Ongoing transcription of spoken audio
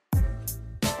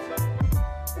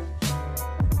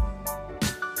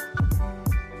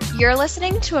You're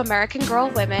listening to American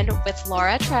Girl Women with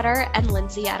Laura Treader and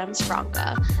Lindsay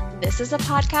Adams-Franca. This is a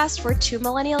podcast where two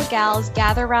millennial gals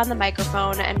gather around the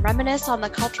microphone and reminisce on the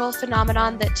cultural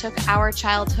phenomenon that took our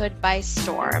childhood by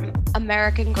storm,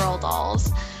 American Girl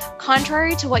dolls.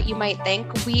 Contrary to what you might think,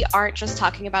 we aren't just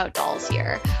talking about dolls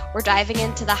here. We're diving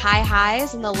into the high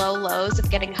highs and the low lows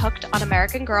of getting hooked on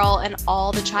American Girl and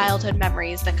all the childhood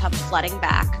memories that come flooding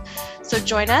back. So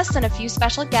join us and a few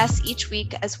special guests each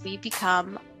week as we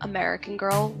become American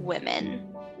Girl women.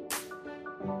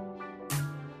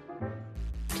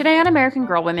 Today on American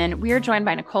Girl Women, we are joined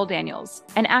by Nicole Daniels,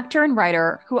 an actor and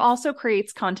writer who also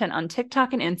creates content on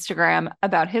TikTok and Instagram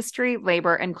about history,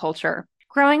 labor, and culture.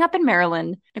 Growing up in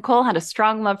Maryland, Nicole had a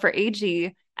strong love for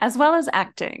AG as well as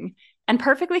acting, and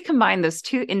perfectly combined those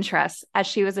two interests as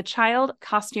she was a child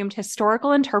costumed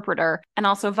historical interpreter and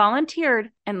also volunteered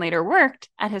and later worked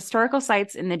at historical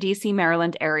sites in the DC,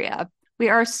 Maryland area. We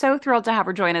are so thrilled to have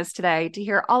her join us today to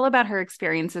hear all about her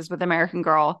experiences with American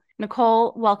Girl.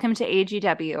 Nicole, welcome to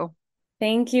AGW.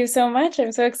 Thank you so much.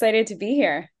 I'm so excited to be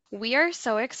here. We are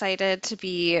so excited to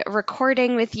be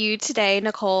recording with you today,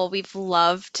 Nicole. We've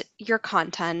loved your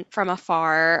content from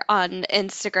afar on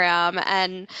Instagram,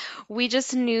 and we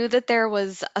just knew that there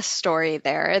was a story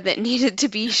there that needed to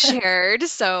be shared.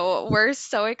 So we're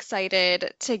so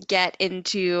excited to get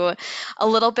into a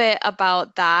little bit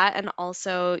about that and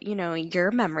also,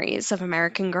 your memories of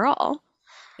American Girl.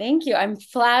 Thank you. I'm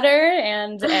flattered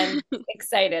and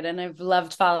excited, and I've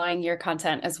loved following your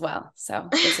content as well. So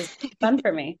this is fun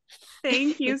for me.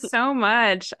 Thank you so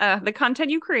much. The content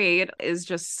you create is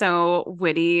just so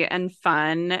witty and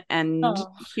fun and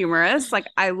humorous. Like,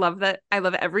 I love that. I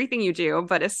love everything you do,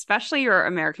 but especially your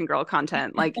American Girl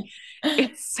content. Like,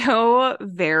 it's so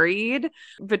varied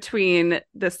between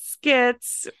the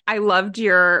skits. I loved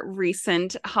your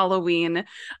recent Halloween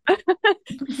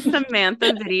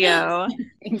Samantha video,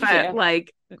 but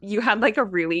like, you had like a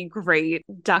really great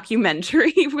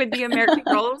documentary with the American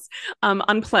Girls,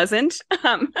 Unpleasant.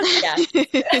 Yes.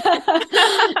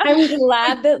 I'm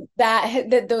glad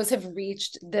that those have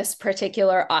reached this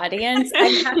particular audience.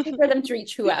 I'm happy for them to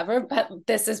reach whoever, but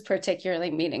this is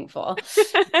particularly meaningful.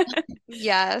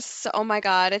 Yes. Oh my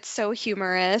God, it's so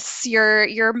humorous.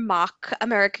 Your mock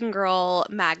American Girl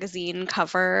magazine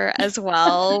cover as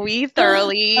well. We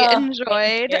thoroughly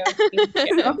enjoyed.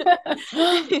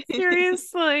 Thank you.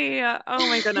 Seriously. Oh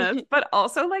my goodness. But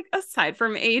also, like, aside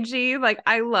from AG, like,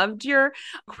 I loved your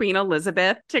Queen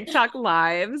Elizabeth TikTok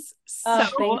lives.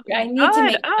 Thank you. I need to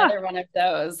make another one of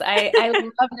those. I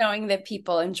love knowing that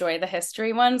people enjoy the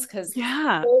history ones because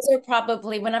those are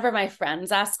probably, whenever my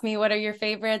friends ask me what are your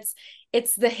favorites,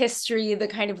 it's the history, the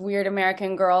kind of weird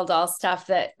American Girl doll stuff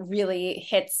that really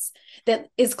hits, that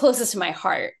is closest to my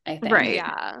heart, I think. Right.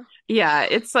 Yeah. Yeah.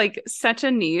 It's like such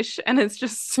a niche and it's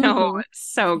just so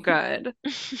good.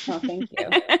 Oh, thank you.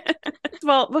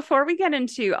 Well, before we get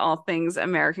into all things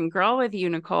American Girl with you,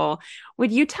 Nicole,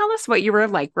 would you tell us what you were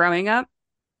like growing up?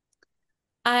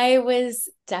 I was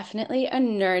definitely a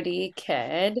nerdy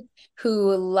kid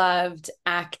who loved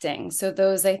acting. So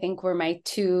those, I think, were my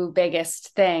two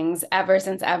biggest things. Ever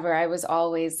since ever, I was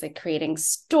always like creating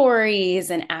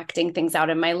stories and acting things out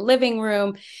in my living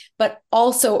room, but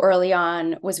also early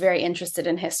on was very interested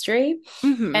in history.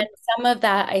 Mm-hmm. And some of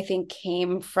that, I think,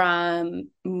 came from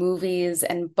movies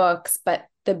and books, but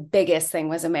the biggest thing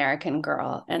was American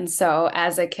Girl. And so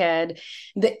as a kid,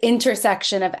 the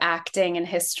intersection of acting and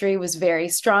history was very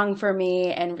strong for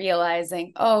me, and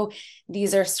realizing,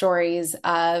 these are stories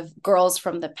of girls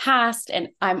from the past, and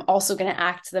I'm also going to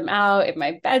act them out in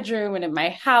my bedroom and in my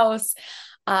house.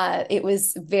 It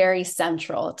was very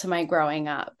central to my growing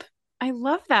up. I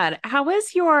love that. How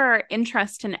was your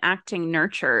interest in acting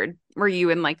nurtured? Were you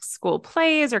in like school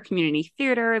plays or community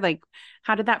theater? Like,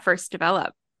 how did that first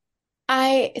develop?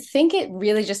 I think it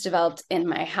really just developed in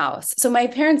my house. So my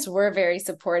parents were very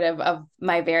supportive of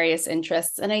my various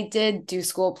interests, and I did do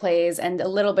school plays and a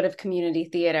little bit of community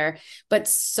theater, but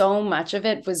so much of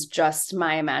it was just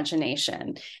my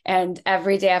imagination. And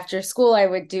every day after school, I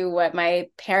would do what my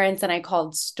parents and I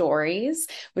called stories,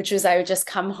 which was I would just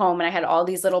come home and I had all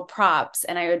these little props,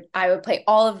 and I would play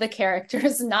all of the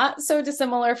characters, not so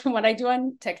dissimilar from what I do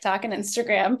on TikTok and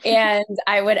Instagram. And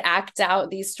I would act out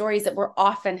these stories that were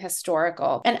often historical.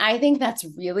 And I think that's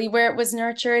really where it was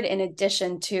nurtured, in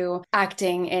addition to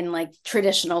acting in like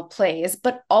traditional plays.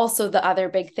 But also the other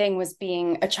big thing was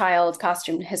being a child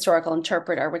costume historical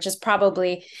interpreter, which is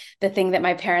probably the thing that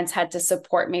my parents had to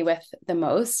support me with the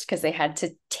most, because they had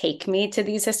to take me to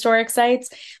these historic sites.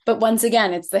 But once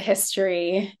again, it's the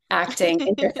history acting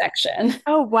intersection.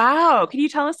 Oh, wow. Can you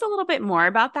tell us a little bit more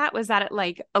about that? Was that at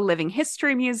like a living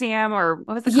history museum or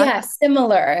what was the Yeah, concept?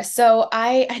 similar. So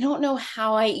I don't know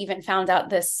how I even found out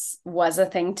this was a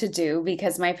thing to do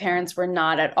because my parents were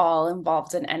not at all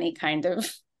involved in any kind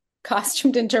of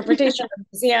costumed interpretation of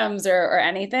museums or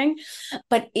anything.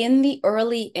 But in the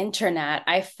early internet,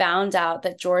 I found out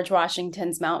that George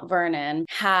Washington's Mount Vernon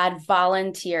had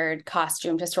volunteered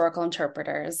costumed historical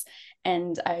interpreters.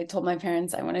 And I told my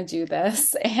parents I want to do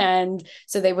this. And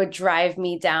so they would drive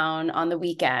me down on the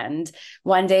weekend,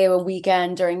 one day a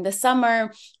weekend during the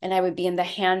summer, and I would be in the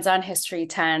hands-on history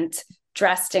tent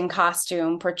dressed in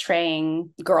costume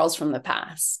portraying girls from the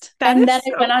past. That And is then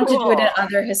I so went on to do it cool. at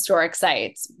other historic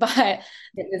sites, but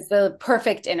it was the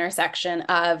perfect intersection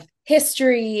of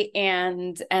history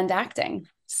and acting.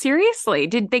 Seriously,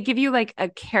 did they give you like a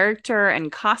character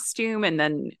and costume and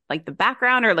then like the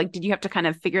background, or like did you have to kind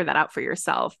of figure that out for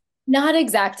yourself? Not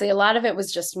exactly. A lot of it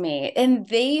was just me. And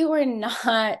they were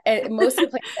not, most of the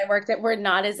places I worked at were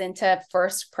not as into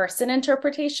first person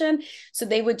interpretation. So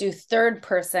they would do third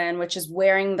person, which is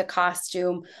wearing the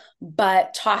costume,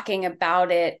 but talking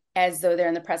about it as though they're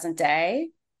in the present day.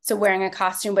 So wearing a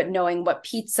costume, but knowing what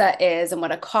pizza is and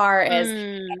what a car is.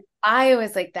 Mm, I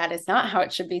was like, that is not how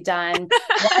it should be done.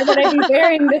 Why would I be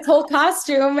wearing this whole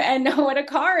costume and know what a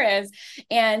car is?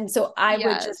 And so I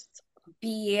would just yes.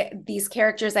 be these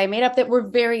characters I made up that were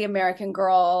very American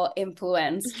Girl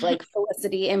influenced, like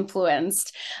Felicity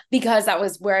influenced, because that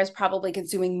was where I was probably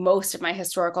consuming most of my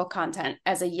historical content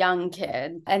as a young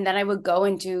kid. And then I would go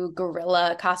and do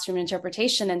guerrilla costume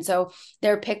interpretation. And so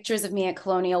there are pictures of me at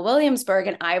Colonial Williamsburg,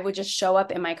 and I would just show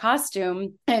up in my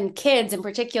costume, and kids in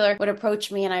particular would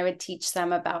approach me and I would teach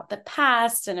them about the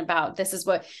past and about this is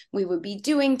what we would be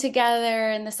doing together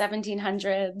in the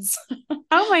 1700s.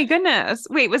 Oh my goodness.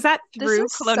 Wait, was that This through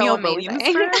is so Colonial amazing.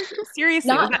 Williamsburg?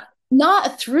 Seriously, was not that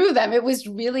not through them. It was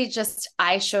really just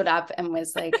I showed up and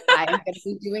was like, I'm going to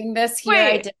be doing this here.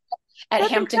 I wait, did at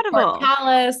that's Hampton Court incredible.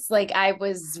 Palace. Like I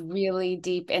was really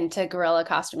deep into guerrilla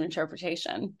costume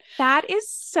interpretation. That is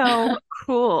so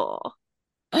cool.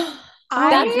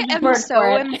 That's I the am word for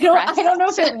so it. I don't know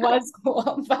if impressed. it was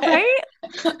cool, but Right?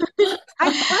 I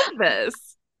love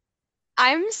this.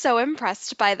 I'm so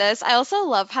impressed by this. I also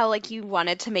love how like you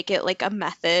wanted to make it like a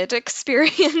method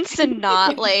experience and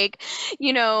not like,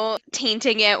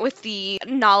 tainting it with the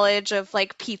knowledge of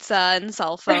like pizza and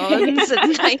cell right. phones.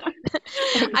 And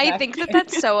I think that Exactly.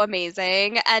 that's so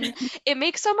amazing. And it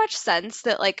makes so much sense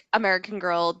that like American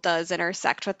Girl does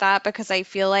intersect with that because I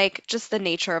feel like just the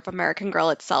nature of American Girl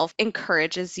itself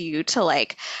encourages you to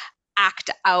like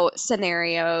act out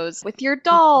scenarios with your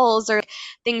dolls or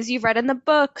things you've read in the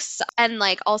books and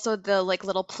like also the like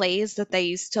little plays that they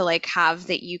used to like have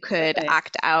that you could Right.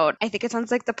 act out. I think it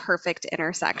sounds like the perfect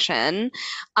intersection.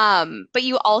 But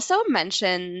you also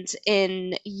mentioned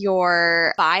in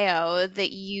your bio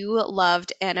that you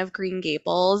loved Anne of Green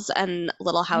Gables and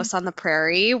Little House on the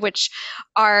Prairie, which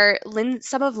are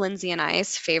some of Lindsay and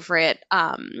I's favorite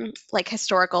like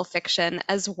historical fiction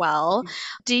as well.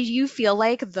 Do you feel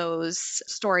like those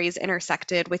stories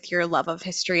intersected with your love of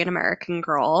history and American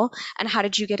Girl? And how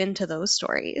did you get into those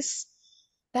stories?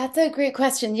 That's a great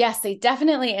question. Yes, they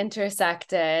definitely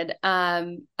intersected.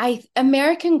 I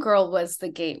American Girl was the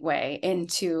gateway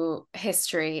into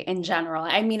history in general.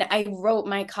 I mean, I wrote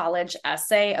my college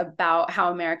essay about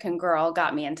how American Girl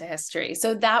got me into history.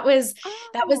 So that was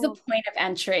the Oh, point of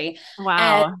entry.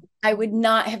 And Wow. I would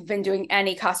not have been doing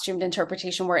any costumed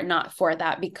interpretation were it not for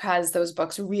that, because those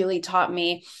books really taught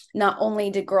me not only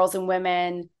did girls and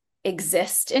women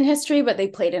exist in history, but they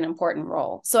played an important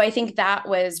role. So I think that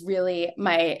was really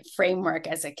my framework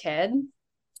as a kid.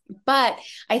 But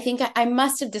I think I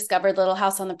must have discovered Little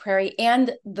House on the Prairie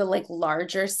and the like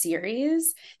larger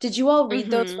series. Did you all read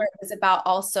those mm-hmm, where it was about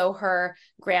also her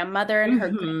grandmother and her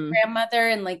great Hmm. grandmother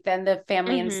and like then the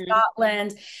family in mm-hmm.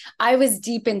 Scotland? I was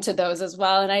deep into those as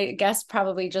well. And I guess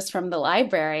probably just from the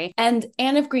library. And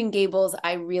Anne of Green Gables,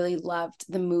 I really loved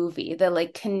the movie, the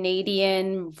like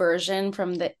Canadian version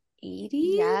from the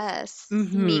 80s. Yes,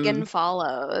 Hmm. Megan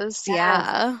Follows. Yes.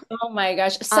 Yeah. Oh my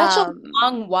gosh. Such a Um,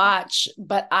 long watch,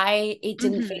 but it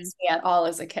didn't mhm. faze me at all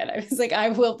as a kid. I was like, I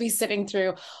will be sitting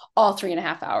through all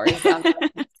 3.5 hours.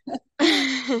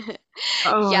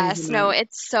 Oh my Yes, no, goodness.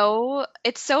 it's so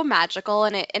magical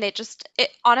and it just it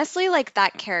honestly like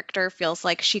that character feels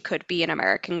like she could be an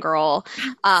American Girl,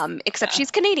 except Yeah.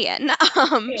 she's Canadian.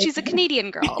 She's a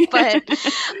Canadian girl, but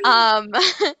um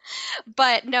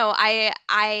but no,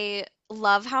 I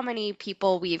love how many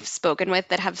people we've spoken with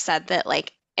that have said that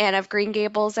like Anne of Green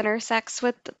Gables intersects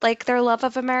with like their love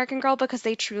of American Girl because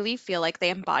they truly feel like they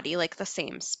embody like the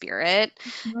same spirit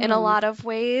in a Hmm. lot of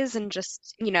ways and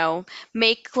just,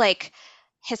 make like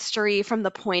history from the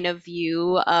point of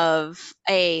view of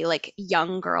a like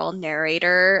young girl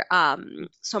narrator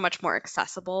so much more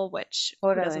accessible, which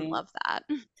who doesn't Totally. love that?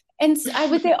 And I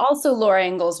would say also Laura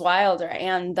Ingalls Wilder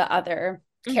and the other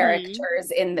Hmm. characters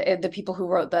in the people who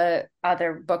wrote the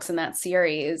other books in that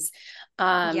series.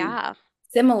 Um, Yeah.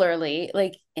 Similarly,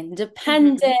 like Hmm.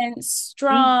 independent, Hmm.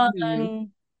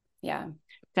 strong. Yeah.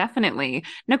 Definitely.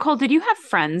 Nicole, did you have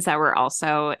friends that were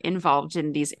also involved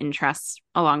in these interests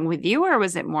along with you, or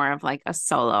was it more of like a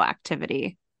solo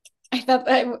activity? I thought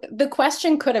that the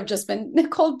question could have just been,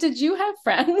 Nicole, did you have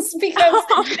friends? Because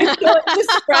I feel like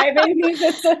describing these,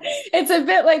 it's a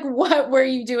bit like, what were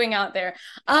you doing out there?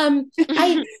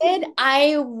 I did,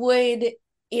 I would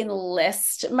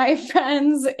enlist my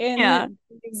friends Yeah. in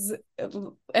these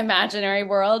imaginary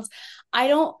worlds. I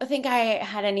don't think I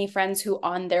had any friends who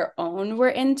on their own were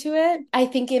into it. I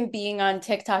think in being on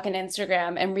TikTok and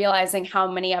Instagram and realizing how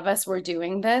many of us were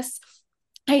doing this,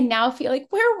 I now feel like,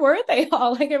 where were they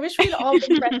all? Like, I wish we'd all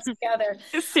been friends together.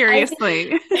 I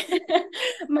Seriously. think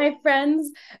my friends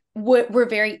were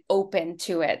very open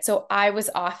to it. So I was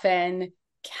often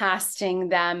casting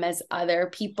them as other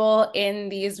people in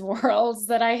these worlds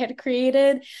that I had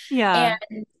created. And Yeah.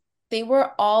 they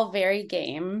were all very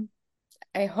game.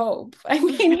 I hope. I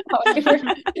mean,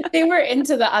 they were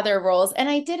into the other roles. And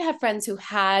I did have friends who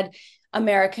had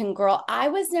American Girl. I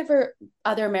was never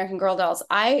other American Girl dolls.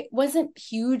 I wasn't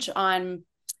huge on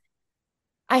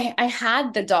I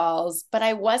had the dolls, but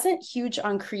I wasn't huge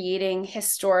on creating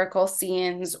historical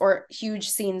scenes or huge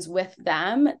scenes with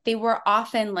them. They were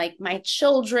often like my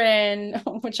children,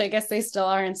 which I guess they still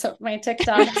are in some of my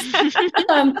TikToks.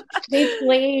 Um, they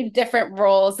played different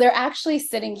roles. They're actually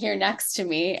sitting here next to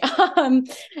me.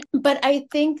 But I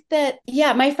think that,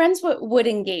 yeah, my friends would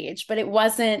engage, but it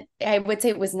wasn't, I would say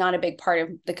it was not a big part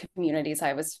of the communities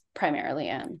I was primarily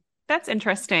in. That's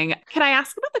interesting. Can I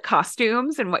ask about the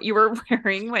costumes and what you were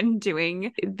wearing when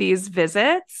doing these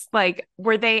visits? Like,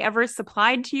 were they ever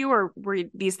supplied to you, or were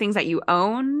these things that you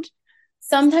owned?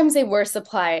 Sometimes they were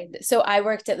supplied. So I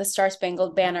worked at the Star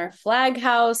Spangled Banner Flag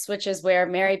House, which is where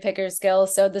Mary Pickersgill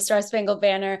sewed the Star Spangled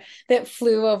Banner that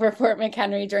flew over Fort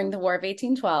McHenry during the War of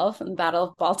 1812 and the Battle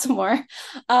of Baltimore.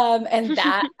 And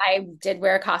that I did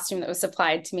wear a costume that was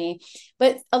supplied to me.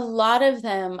 But a lot of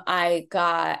them I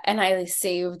got, and I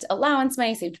saved allowance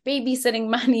money, saved babysitting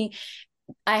money.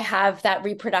 I have that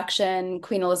reproduction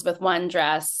Queen Elizabeth I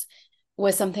dress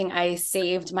was something I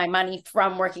saved my money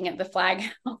from working at the flag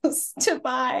house to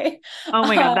buy. Oh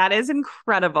my God, Uh, that is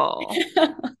incredible.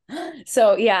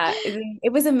 so yeah,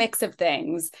 it was a mix of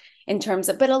things in terms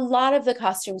of, but a lot of the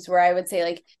costumes were, I would say,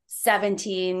 like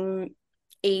 1780s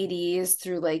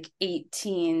through like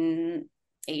 1880s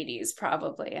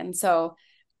probably. And so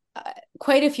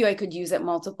quite a few I could use at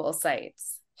multiple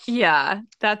sites. Yeah,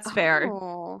 that's fair.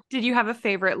 Oh. Did you have a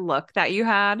favorite look that you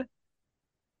had?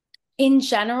 In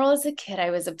general, as a kid, I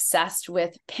was obsessed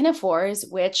with pinafores,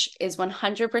 which is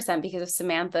 100% because of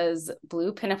Samantha's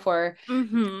blue pinafore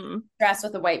Hmm. dress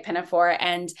with a white pinafore.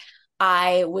 And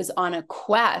I was on a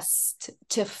quest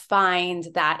to find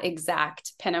that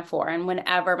exact pinafore. And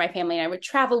whenever my family and I would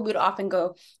travel, we would often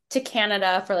go to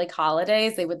Canada for like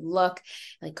holidays. They would look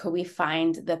like, could we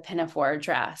find the pinafore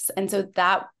dress? And so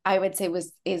that I would say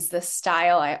is the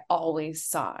style I always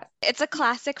sought. It's a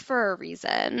classic for a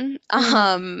reason.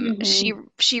 She Mm-hmm.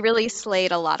 she really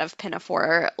slayed a lot of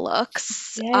pinafore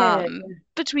looks. Did.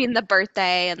 Between the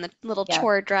birthday and the little Yeah.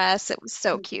 chore dress, it was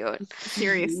so cute. Mhm.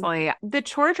 Seriously, the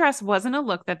chore dress wasn't a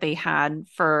look that they had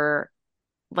for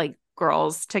like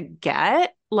girls to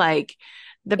get. Like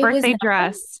the It was birthday not.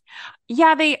 dress.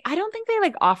 Yeah, I don't think they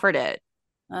like offered it.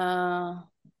 Uh,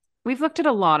 We've looked at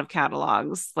a lot of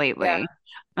catalogs yeah. lately.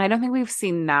 I don't think we've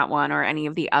seen that one or any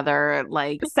of the other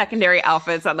like secondary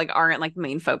outfits that like aren't like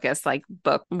main focus like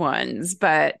book ones.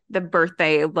 But the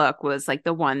birthday look was like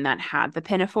the one that had the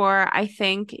pinafore, I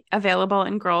think, available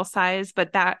in girl size,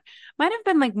 but that might have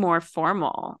been like more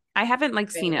formal. I haven't like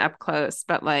seen it Great. up close,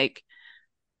 but like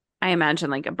I imagine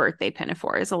like a birthday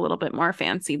pinafore is a little bit more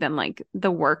fancy than like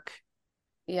the work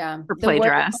Yeah. or The play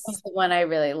work was dress. the one I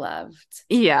really loved.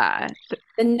 Yeah.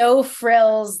 The no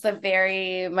frills, the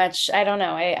very much, I don't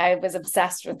know. I was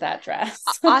obsessed with that dress.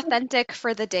 Authentic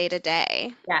for the day to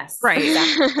day. Yes, Right.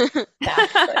 exactly.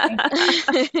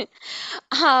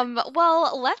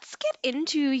 Well, let's get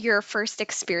into your first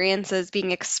experiences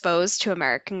being exposed to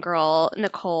American Girl,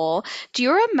 Nicole. Do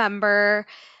you remember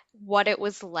what it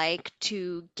was like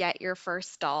to get your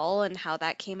first doll and how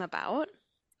that came about?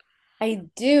 I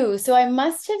do. So I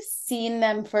must have seen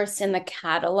them first in the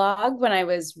catalog when I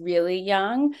was really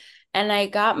young. And I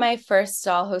got my first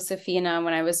doll, Josefina,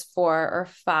 when I was 4 or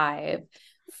 5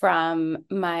 from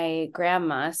my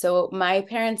grandma. So my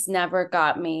parents never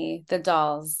got me the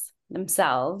dolls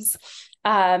themselves.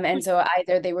 And so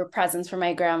either they were presents for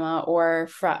my grandma or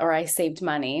I saved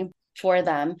money for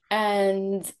them.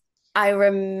 And I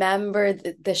remember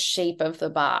the shape of the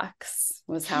box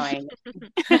was how I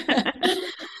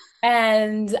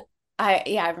And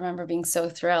I remember being so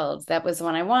thrilled. That was the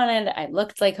one I wanted. I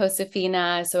looked like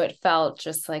Josefina, so it felt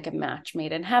just like a match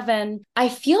made in heaven. I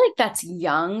feel like that's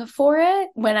young for it.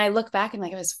 When I look back, I'm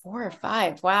like, I was 4 or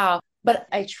 5. Wow. But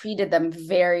I treated them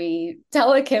very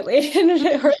delicately.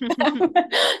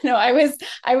 No, I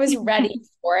was ready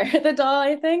for the doll,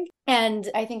 I think. And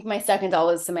I think my second doll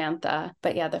was Samantha.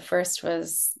 But yeah, the first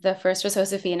was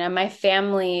Josefina. My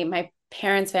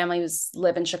parents' family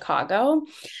live in Chicago.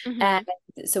 Mm-hmm. And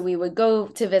so we would go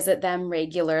to visit them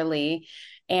regularly.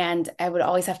 And I would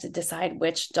always have to decide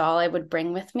which doll I would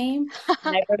bring with me.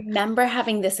 And I remember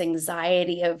having this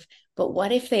anxiety of, but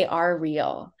what if they are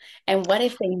real? And what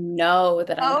if they know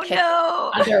that I'm picking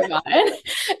no. the other one?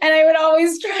 And I would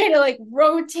always try to like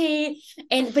rotate.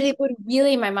 But it would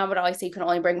really, my mom would always say, you can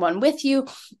only bring one with you.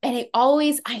 And I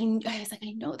was like,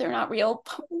 I know they're not real,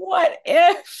 but what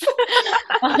if?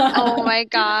 Oh my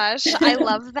gosh. I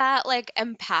love that like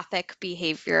empathic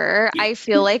behavior. I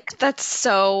feel like that's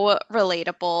so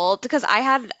relatable because I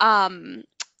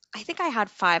think I had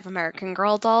 5 American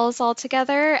Girl dolls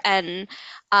altogether and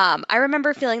I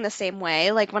remember feeling the same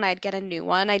way. Like when I'd get a new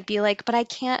one, I'd be like, but I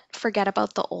can't forget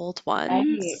about the old Right.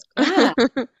 ones. Yeah.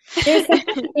 There's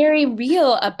something very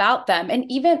real about them.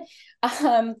 And even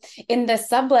in the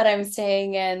sublet I'm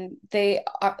staying in, I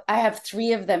have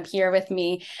 3 of them here with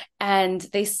me, and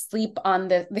they sleep on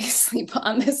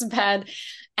this bed,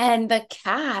 and the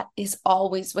cat is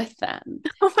always with them.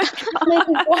 Oh my I'm like,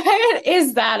 what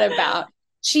is that about?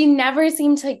 She never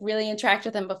seemed to like really interact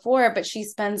with them before, but she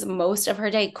spends most of her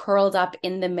day curled up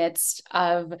in the midst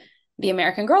of the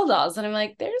American Girl dolls. And I'm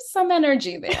like, there's some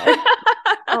energy there.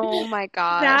 Oh my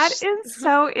That gosh. is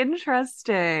so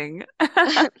interesting.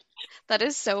 That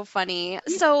is so funny.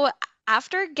 So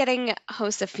after getting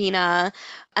Josefina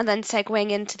and then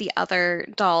segueing into the other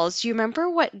dolls, do you remember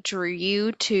what drew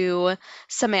you to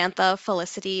Samantha,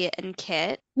 Felicity, and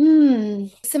Kit?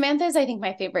 Samantha is, I think,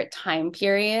 my favorite time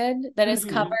period that is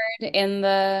Mhm. covered in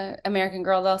the American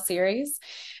Girl doll series.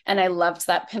 And I loved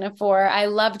that pinafore. I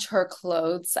loved her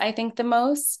clothes, I think, the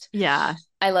most. Yeah.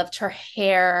 I loved her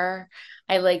hair.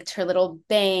 I liked her little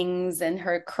bangs and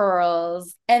her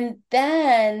curls. And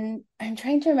then I'm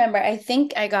trying to remember, I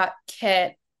think I got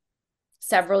Kit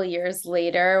several years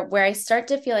later where I start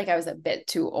to feel like I was a bit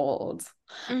too old.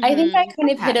 I think I Mm-hmm.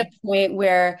 kind of hit a Okay. point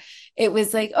where it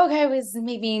was like, okay, I was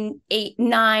maybe 8,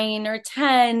 9, or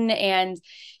 10 and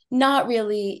not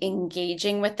really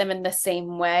engaging with them in the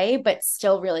same way, but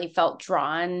still really felt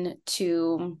drawn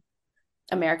to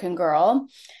American Girl.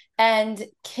 And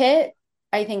Kit,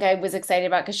 I think I was excited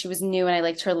about because she was new and I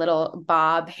liked her little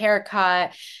bob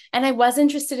haircut. And I was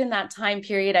interested in that time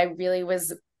period. I really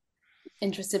was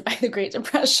interested by the Great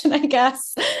Depression, I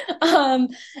guess. Um,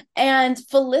 and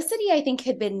Felicity, I think,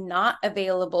 had been not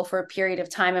available for a period of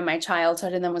time in my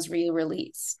childhood and then was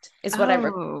re-released, is what I Oh,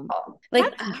 recall. Like,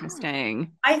 that's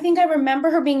interesting. I think I remember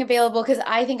her being available because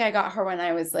I think I got her when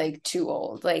I was like too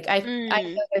old. Like I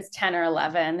Mm. was 10 or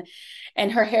 11,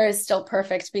 and her hair is still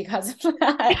perfect because of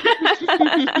that.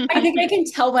 I think I can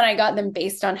tell when I got them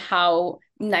based on how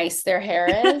nice their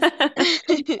hair is.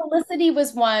 Felicity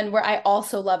was one where I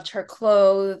also loved her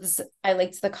clothes. I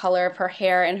liked the color of her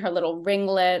hair and her little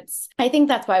ringlets. I think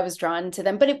that's why I was drawn to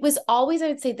them. But it was always, I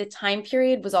would say, the time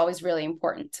period was always really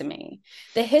important to me.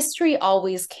 The history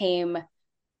always came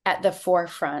at the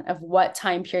forefront of what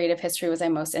time period of history was I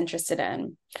most interested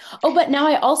in. Oh, but now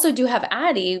I also do have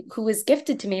Addie, who was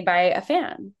gifted to me by a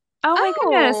fan. Oh my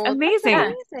goodness, Oh, that's amazing.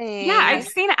 Yeah. Yeah, I've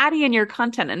amazing. seen Addie in your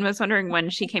content and was wondering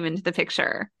when she came into the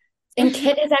picture. And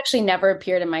Kit has actually never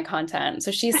appeared in my content.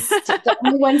 So the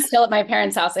only one still at my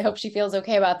parents' house. I hope she feels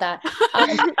okay about that. But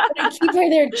I keep her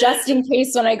there just in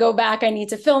case when I go back, I need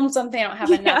to film something. I don't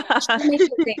have enough. Yeah. She'll make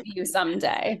her debut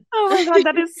someday. Oh my God,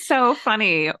 that is so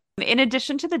funny. In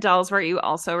addition to the dolls, were you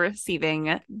also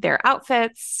receiving their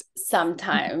outfits?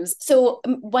 Sometimes. So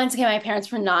once again, my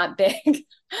parents were not big.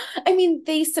 I mean,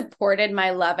 they supported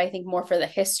my love, I think, more for the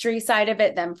history side of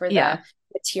it than for the Yeah.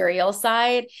 material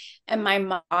side. And my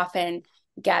mom often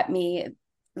get me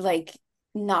like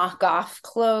knockoff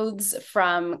clothes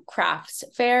from craft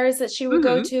fairs that she would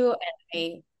go Hmm. to.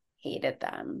 And hated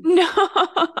them. No.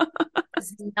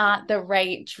 This is not the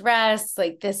right dress.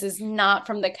 Like, this is not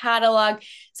from the catalog.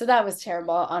 So that was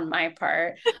terrible on my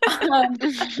part.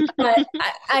 But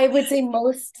I would say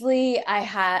mostly I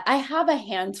have a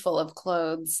handful of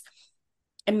clothes,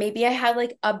 and maybe I had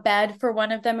like a bed for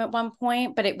one of them at one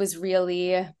point, but it was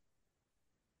really,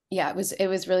 yeah, it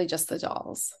was really just the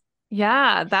dolls.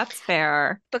 Yeah, that's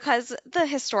fair. Because the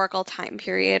historical time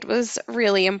period was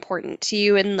really important to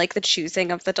you and like the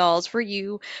choosing of the dolls, were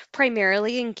you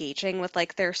primarily engaging with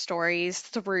like their stories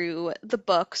through the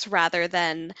books rather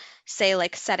than, say,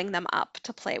 like setting them up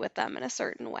to play with them in a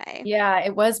certain way? Yeah,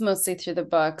 it was mostly through the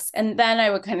books. And then I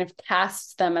would kind of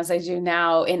cast them as I do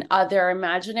now in other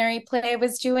imaginary play I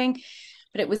was doing.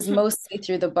 But it was mostly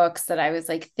through the books that I was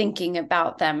like thinking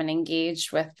about them and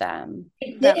engaged with them.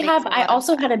 That makes a I lot of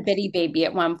also had a sense. bitty baby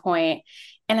at one point.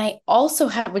 And I also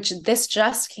had, which this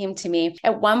just came to me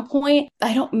at one point,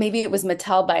 I don't, maybe it was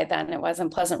Mattel by then, it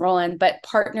wasn't Pleasant Rowland, but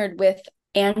partnered with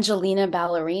Angelina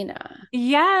Ballerina.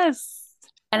 Yes.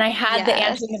 And I had the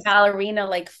Angelina Yes. Ballerina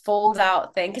like fold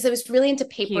out thing because I was really into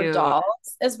paper Cute.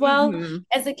 dolls as well Hmm.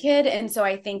 as a kid. And so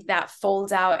I think that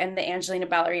folds out and the Angelina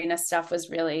Ballerina stuff was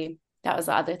really, that was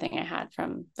the other thing I had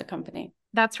from the company.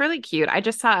 That's really cute. I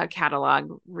just saw a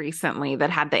catalog recently that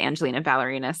had the Angelina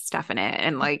Ballerina stuff in it.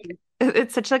 And like,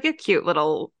 it's such like a cute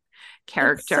little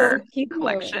It's so character cute with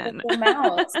collection. the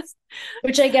mouse,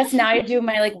 which I guess now I do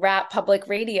my like rap public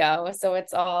radio. So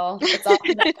it's all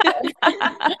connected.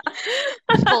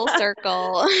 Full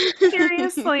circle.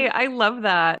 Seriously, I love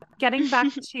that. Getting back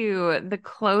to the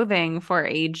clothing for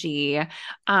AG,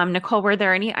 Nicole, were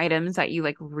there any items that you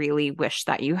like really wish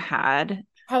that you had?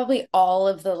 Probably all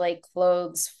of the like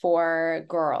clothes for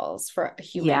girls, for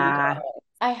human Yeah. girls.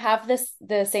 I have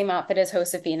the same outfit as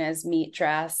Josefina's meat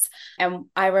dress. And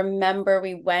I remember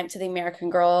we went to the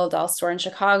American Girl doll store in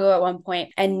Chicago at one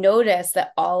point and noticed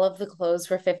that all of the clothes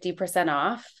were 50%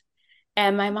 off.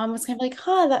 And my mom was kind of like,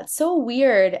 huh, that's so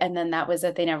weird. And then that was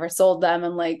it. They never sold them.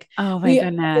 And like, Oh my we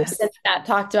ever goodness. since that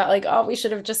talked about like, oh, we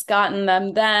should have just gotten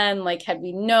them then. Like, had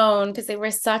we known, because they were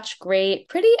such great,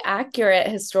 pretty accurate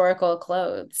historical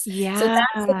clothes. So Yeah.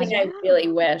 that's the thing I Yeah.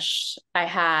 really wish I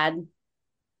had.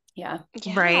 Yeah.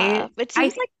 Yeah. Right. It I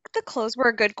seems like the clothes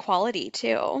were good quality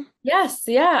too. Yes.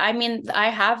 Yeah. I mean, I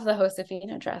have the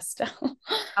Josefina dress still.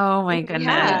 Oh my It's goodness.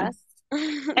 Yeah.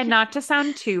 nice. And not to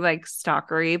sound too like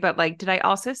stalkery, but like, did I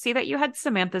also see that you had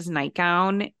Samantha's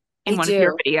nightgown in I one of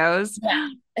your do. videos? Yeah.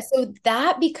 So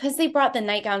that because they brought the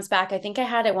nightgowns back, I think I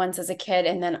had it once as a kid.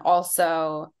 And then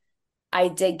also I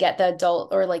did get the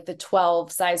adult or like the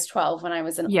 12, size 12 when I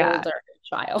was an Yeah. older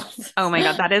child. Oh my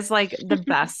God. That is like the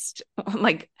best.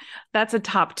 Like, that's a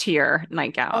top tier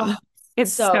Oh, nightgown.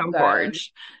 It's so so good.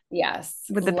 gorge Yes.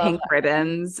 with the Love pink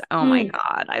ribbons. Oh my that.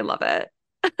 God. I love it.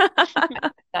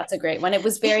 That's a great one. It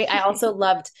was very, I also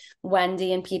loved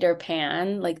Wendy and Peter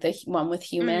Pan, like the one with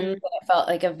humans. Mm, It felt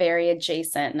like a very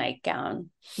adjacent nightgown.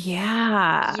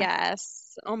 Yeah. yes.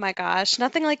 Oh my gosh.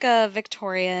 Nothing like a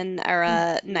Victorian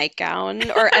era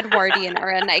nightgown or Edwardian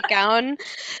era nightgown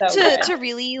So to good.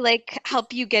 really like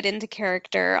help you get into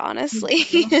character, honestly.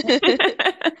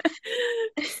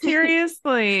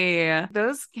 Seriously,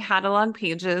 those catalog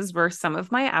pages were some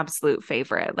of my absolute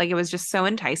favorite. Like it was just so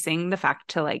enticing the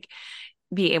fact to like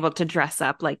be able to dress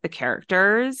up like the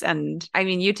characters. And I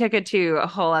mean, you took it to a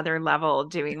whole other level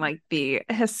doing like the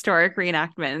historic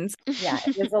reenactments. Yeah,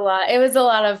 it was a lot. It was a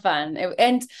lot of fun.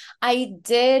 And I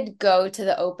did go to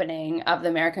the opening of the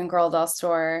American Girl doll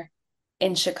store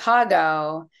in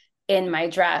Chicago in my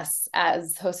dress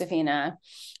as Josefina,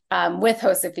 with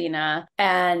Josefina.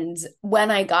 And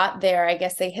when I got there, I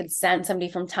guess they had sent somebody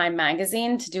from Time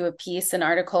Magazine to do a piece, an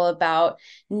article about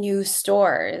new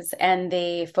stores. And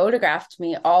they photographed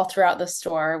me all throughout the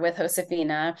store with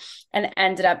Josefina and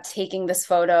ended up taking this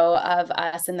photo of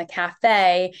us in the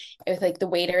cafe with like the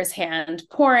waiter's hand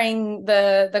pouring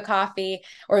the coffee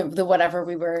or the whatever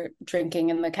we were drinking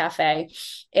in the cafe.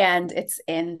 And it's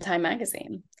in Time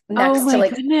Magazine Oh next to my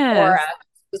like Sephora. goodness.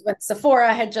 It was when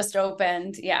Sephora had just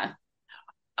opened. Yeah.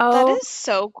 That Oh, is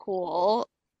so cool.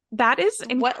 that is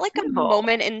What like a incredible.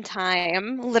 moment in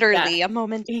time, Yes. literally a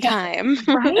moment in Yeah. time.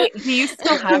 Right? Do you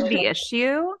still It have really the was.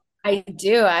 issue? I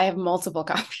do. I have multiple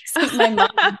copies. My mom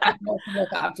has multiple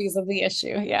copies of the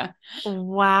issue. Yeah.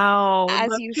 Wow. Would As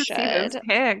love you to see those should.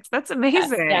 pics. That's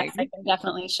Yes. Yes. I amazing. can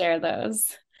definitely share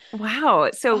those. Wow.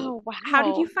 So, Oh, how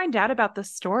did you wow. find out about the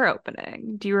store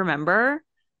opening? Do you remember?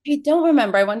 I don't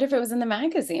remember. I wonder if it was in the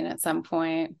magazine at some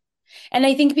point. And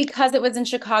I think because it was in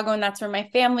Chicago and that's where my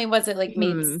family was, it like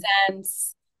made Hmm.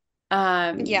 sense.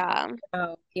 Yeah.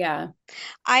 Oh, yeah.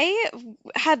 I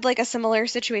had like a similar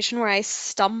situation where I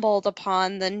stumbled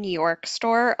upon the New York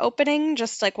store opening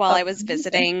just like while Oh, I was amazing.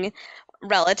 visiting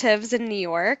relatives in New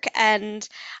York. And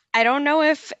I don't know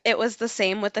if it was the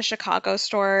same with the Chicago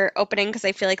store opening because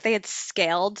I feel like they had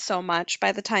scaled so much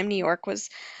by the time New York was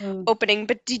Mm. opening.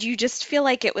 But did you just feel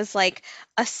like it was like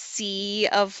a sea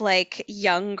of like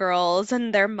young girls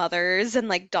and their mothers and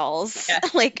like dolls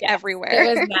Yes, like yes. It everywhere?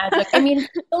 was magic. I mean,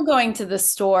 still going to the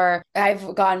store,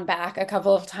 I've gone back a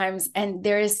couple of times, and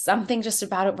there is something just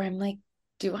about it where I'm like,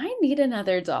 do I need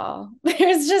another doll?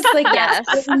 There's just like that Yes.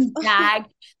 certain bag,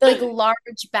 the like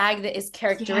large bag that is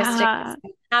characteristic Yeah.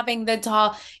 of having the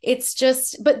doll. It's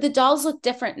just, but the dolls look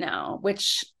different now,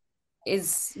 which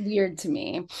is weird to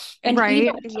me. And even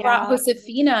Right. when I brought Yeah.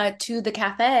 Josefina to the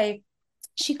cafe,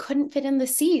 she couldn't fit in the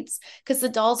seats because the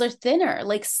dolls are thinner,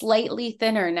 like slightly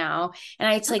thinner now. And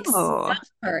I had to like Oh, stuff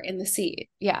her in the seat.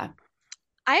 Yeah.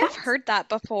 I have that's heard that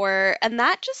before, and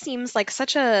that just seems like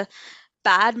such a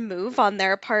bad move on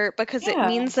their part because it Yeah.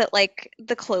 means that like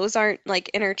the clothes aren't like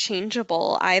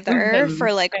interchangeable either mhm.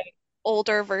 for like Right.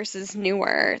 older versus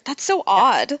newer. That's so Yeah.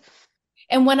 odd.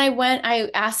 And when I went, I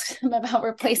asked them about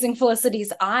replacing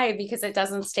Felicity's eye because it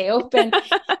doesn't stay open.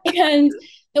 And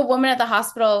the woman at the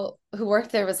hospital who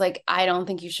worked there was like, I don't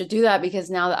think you should do that because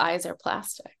now the eyes are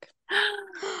plastic.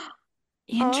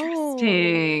 Oh,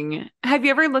 Interesting. Have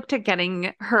you ever looked at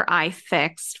getting her eye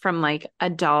fixed from like a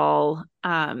doll?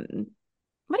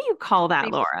 What do you call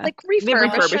that, Laura? like The No.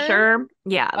 refurbisher? refurbisher?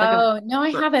 Yeah, like a Oh, no, I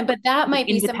haven't, but that like might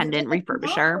be something because independent it's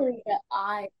not refurbisher. really the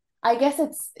eye. I guess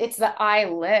it's the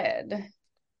eyelid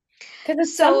because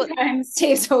it So sometimes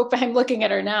stays open. I'm looking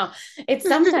at her now. It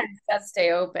sometimes does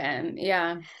stay open.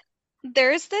 Yeah.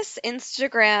 there's this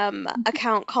Instagram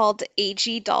account called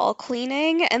AG Doll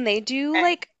Cleaning, and they do Okay.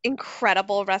 like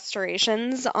incredible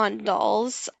restorations on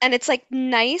dolls. And it's like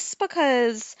nice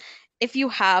because if you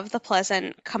have the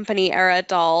Pleasant Company era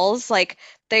dolls, like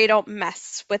they don't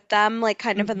mess with them, like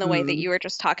kind of in the way that Hmm. you were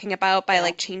just talking about by Yeah.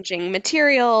 like changing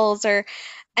materials or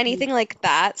Mhm. anything like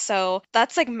that. So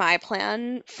that's like my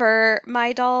plan for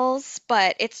my dolls,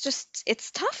 but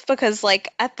it's tough because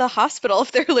like at the hospital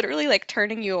if they're literally like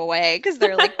turning you away because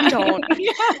they're like Yeah.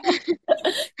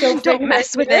 Don't don't bring her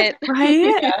mess with here. it.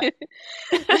 Right? Yeah.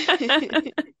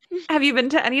 Have you been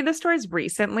to any of the stores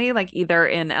recently, like either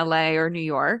in LA or New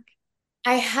York?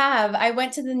 I have. I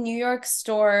went to the New York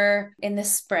store in the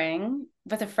spring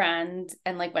with a friend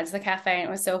and like went to the cafe and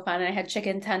it was so fun. And I had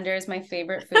chicken tenders, my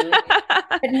favorite food.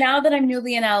 But now that I'm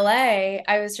newly in LA,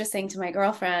 I was just saying to my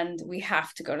girlfriend, we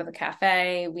have to go to the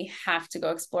cafe. We have to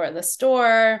go explore the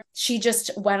store. She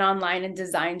just went online and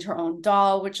designed her own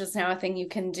doll, which is now a thing you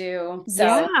can do.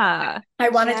 So Yeah. I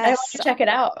want to Yes, check it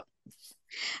out.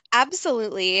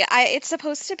 absolutely. It's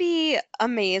supposed to be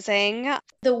amazing.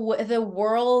 The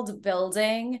world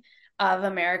building of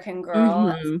American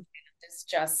Girl Hmm. is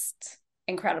just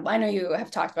incredible. I know you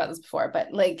have talked about this before,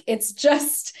 but like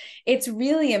it's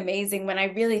really amazing when I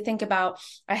really think about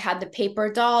I had the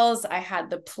paper dolls, I had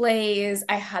the plays,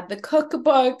 I had the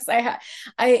cookbooks,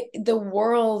 I the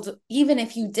world, even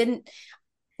if you didn't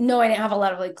no, I didn't have a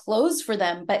lot of like clothes for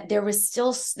them, but there were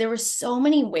so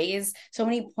many ways, so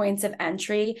many points of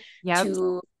entry Yep.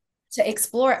 to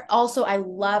explore. Also, I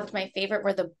loved my favorite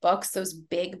were the books, those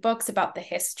big books about the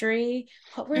history.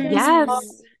 What were those called?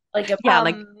 Mm, Yes. Like Yeah,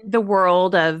 like um, the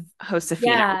world of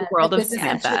Josefina, the yeah, world like of this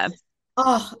essentially. Samantha.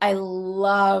 Oh, I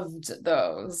loved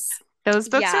those. Those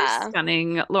books are yeah.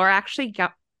 stunning. Laura actually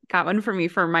got one for me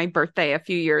for my birthday a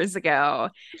few years ago.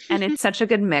 And it's such a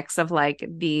good mix of like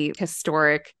the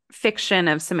historic fiction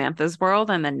of Samantha's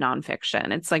world and then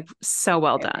nonfiction. It's like so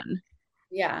well done.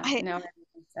 Yeah, I no,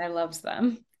 I loved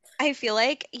them. I feel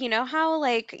like, you know how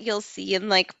like you'll see in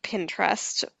like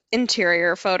Pinterest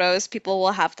interior photos, people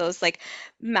will have those like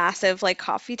massive like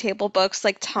coffee table books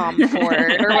like Tom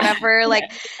Ford or Yeah, whatever. yeah,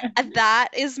 Like that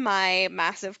is my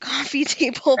massive coffee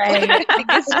table book. right. I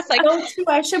think it's just like So too,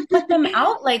 I should put them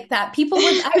out like that. People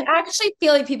would, I actually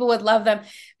feel like people would love them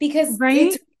because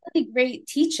it's Right? really great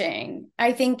teaching.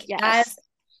 I think yes.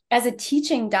 as a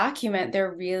teaching document,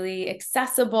 they're really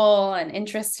accessible and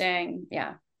interesting.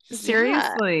 Yeah.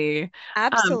 Yeah, Seriously.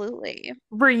 Um, absolutely.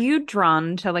 were you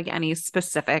drawn to like any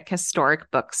specific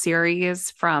historic book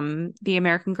series from the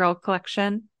American Girl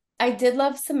collection? I did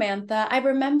love Samantha. I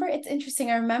remember it's interesting.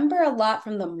 I remember a lot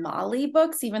from the Molly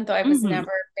books, even though I was Hmm.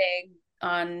 never big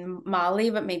on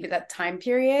Molly, but maybe that time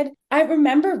period. I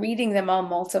remember reading them all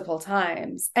multiple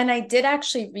times. And I did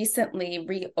actually recently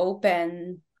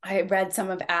reopen. I read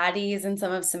some of Addie's and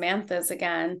some of Samantha's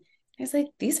again. I was like,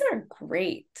 these are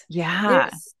great. They're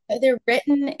Yeah. they're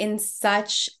written in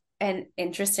such an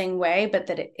interesting way, but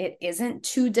that it isn't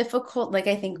too difficult. Like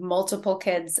I think multiple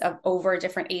kids of over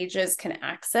different ages can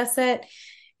access it.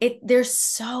 They're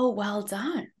so well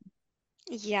done.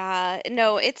 Yeah,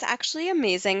 no, it's actually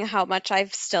amazing how much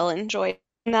I've still enjoyed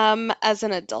them as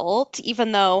an adult,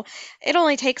 even though it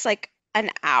only takes like an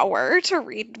hour to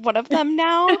read one of them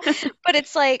now. But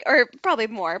it's like, or probably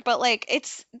more, but like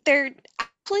they're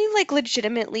actually like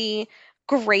legitimately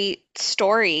great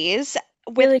stories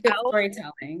Really good without,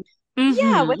 storytelling.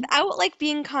 yeah, Hmm. without like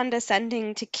being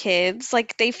condescending to kids.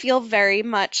 Like they feel very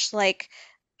much like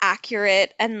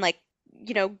accurate and like,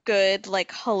 good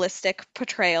like holistic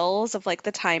portrayals of like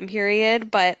the time period,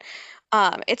 but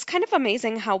it's kind of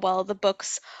amazing how well the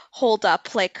books hold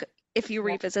up like if you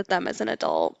Yeah. revisit them as an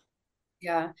adult.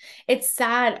 Yeah. It's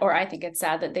sad, or I think it's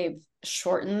sad that they've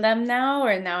shortened them now,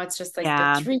 or now it's just like the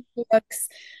Yeah. 3 books.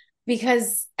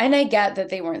 Because, and I get that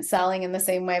they weren't selling in the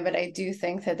same way, but I do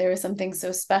think that there was something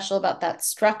so special about that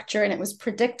structure, and it was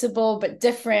predictable but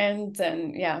different.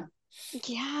 And yeah,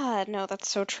 Yeah, no, that's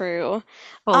so true.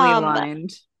 Fully Um,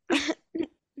 aligned.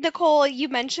 Nicole, you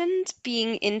mentioned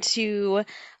being into,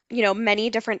 many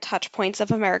different touch points of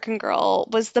American Girl.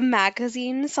 Was the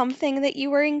magazine something that you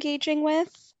were engaging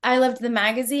with? I loved the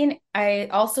magazine. I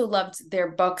also loved their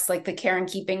books, like The Care and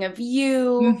Keeping of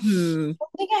You. Hmm. I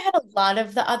think I had a lot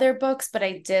of the other books, but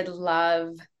I did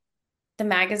love the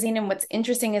magazine. And what's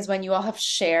interesting is when you all have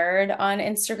shared on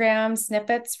Instagram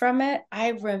snippets from it, I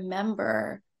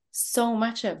remember so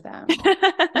much of them.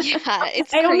 Yeah,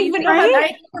 it's I don't even know how Right? I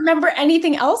don't remember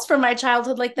anything else from my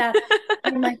childhood like that.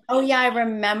 And I'm like, oh yeah, I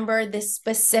remember this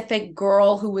specific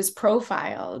girl who was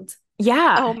profiled.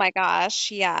 Oh Yeah. my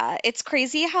gosh, yeah. It's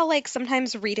crazy how like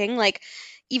sometimes reading like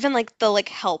even like the like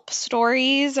help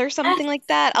stories or Yes, something like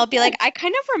that, I'll be like, yes. I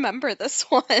kind of remember this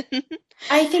one.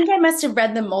 I think I must have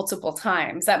read them multiple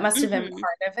times. That must have been hmm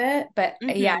part of it. But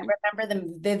yeah, hmm I remember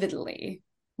them vividly.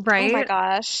 Oh my Right.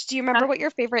 gosh. Do you remember what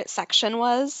your favorite section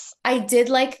was? I did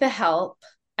like the help.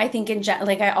 I think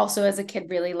like I also as a kid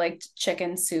really liked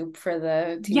Chicken Soup for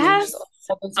the teenage Yes. soul.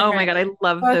 So those Oh my different God, I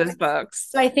love books. those books.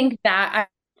 So I think that I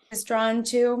was drawn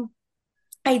to.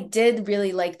 I did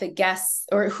really like the guests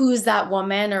or who's that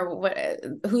woman or what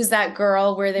who's that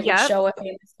girl where they would Yep. show a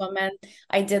famous woman.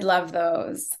 I did love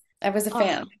those. I was a Oh,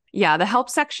 fan. Yeah, the help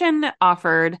section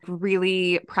offered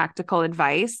really practical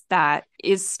advice that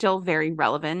is still very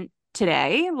relevant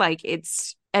today. Like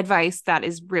it's advice that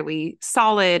is really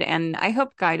solid and I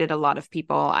hope guided a lot of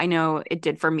people. I know it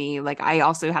did for me. Like I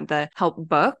also had the help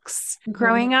books Mhm.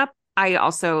 growing up. I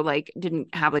also like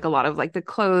didn't have like a lot of like the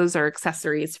clothes or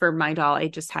accessories for my doll. I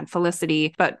just had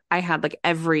Felicity, but I had like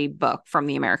every book from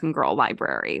the American Girl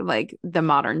library. Like the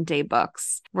modern day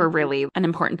books were really an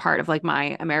important part of like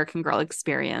my American Girl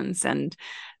experience. And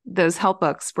those help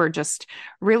books were just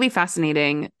really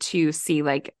fascinating to see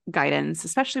like guidance,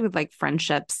 especially with like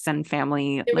friendships and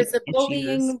family There like was a issues.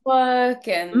 bullying book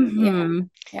and Hmm.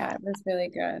 yeah, it was really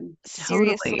good.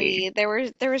 Totally. seriously, there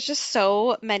was just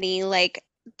so many like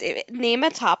name a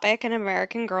topic and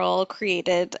American Girl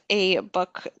created a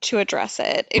book to address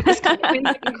it. It was kind of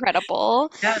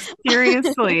incredible. Yeah.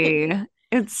 Seriously.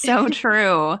 It's so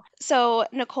true. So,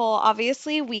 Nicole,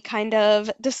 obviously, we kind of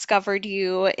discovered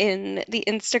you in the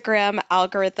Instagram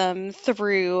algorithm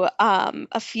through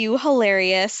a few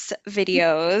hilarious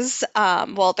videos.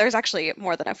 Well, there's actually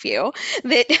more than a few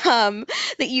that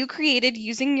you created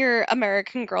using your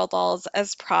American Girl dolls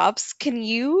as props. Can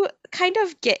you kind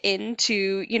of get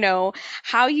into,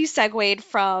 how you segued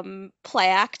from play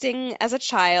acting as a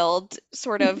child,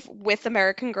 sort of with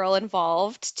American Girl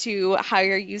involved, to how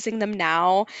you're using them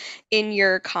now in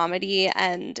your comedy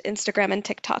and Instagram and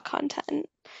TikTok content?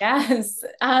 Yes.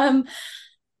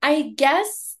 I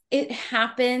guess it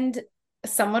happened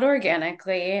somewhat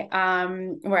organically,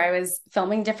 where I was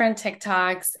filming different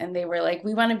TikToks and they were like,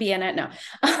 we want to be in it. No.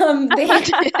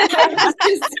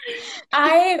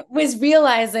 I was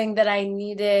realizing that I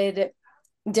needed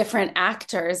different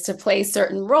actors to play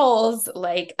certain roles,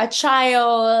 like a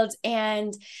child.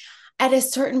 And at a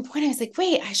certain point, I was like,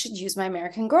 wait, I should use my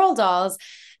American Girl dolls.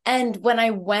 And when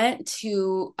I went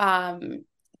to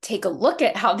take a look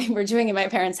at how they were doing in my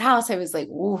parents' house, I was like,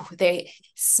 ooh, they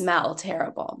smell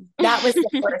terrible. That was the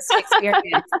first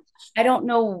experience. I don't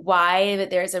know why, but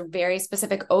there's a very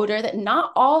specific odor that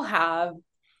not all have,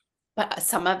 but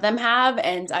some of them have.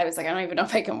 And I was like, I don't even know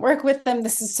if I can work with them.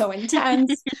 This is so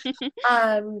intense.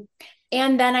 Um,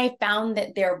 And then I found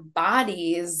that their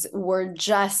bodies were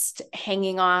just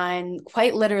hanging on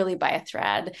quite literally by a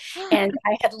thread. And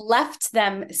I had left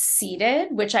them seated,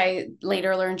 which I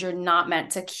later learned you're not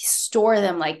meant to store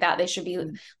them like that. They should be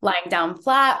lying down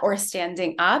flat or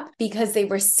standing up, because they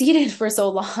were seated for so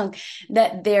long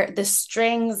that the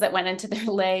strings that went into their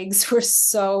legs were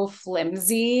so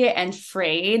flimsy and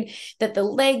frayed that the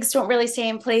legs don't really stay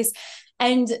in place.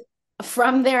 And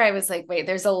from there, I was like, wait,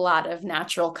 there's a lot of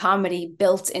natural comedy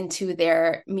built into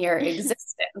their mere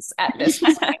existence at this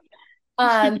point.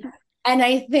 And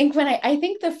I think I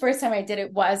think the first time I did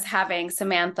it was having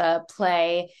Samantha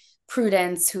play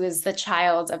Prudence, who is the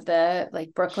child of the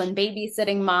like Brooklyn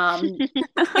babysitting mom.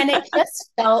 And it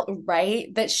just felt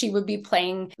right that she would be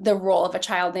playing the role of a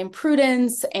child named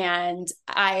Prudence. And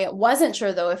I wasn't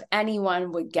sure, though, if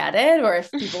anyone would get it or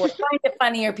if people would find it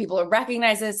funny or people would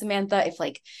recognize it as Samantha, if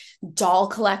like doll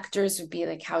collectors would be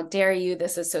like, how dare you?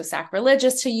 This is so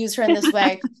sacrilegious to use her in this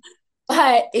way.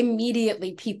 But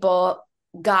immediately people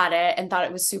got it and thought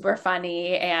it was super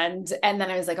funny. And then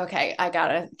I was like, okay, I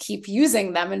gotta keep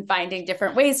using them and finding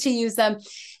different ways to use them.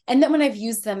 And then when I've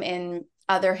used them in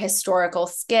other historical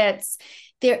skits,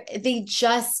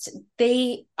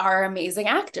 they are amazing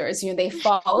actors. You know, they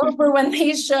fall over when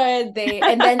they should.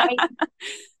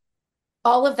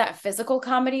 All of that physical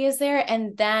comedy is there.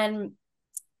 And then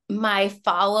my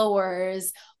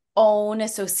followers' own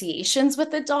associations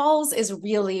with the dolls is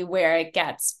really where it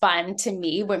gets fun to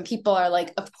me, when people are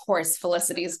like, of course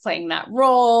Felicity is playing that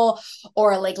role,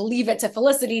 or like leave it to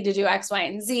Felicity to do X, Y,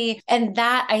 and Z. And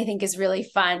that I think is really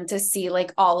fun to see,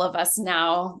 like all of us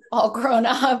now all grown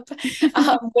up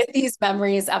with these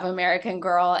memories of American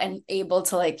Girl and able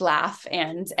to like laugh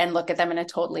and look at them in a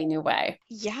totally new way.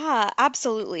 Yeah,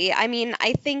 absolutely. I mean,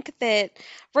 I think that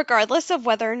regardless of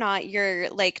whether or not you're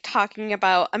like talking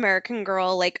about American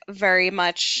Girl, like very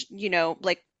much,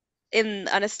 like in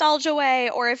a nostalgia way,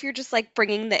 or if you're just like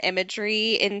bringing the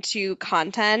imagery into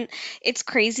content, it's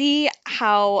crazy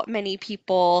how many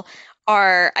people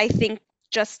are, I think,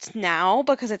 just now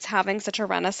because it's having such a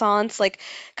renaissance, like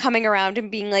coming around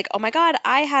and being like, oh my God,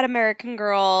 I had American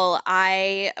Girl.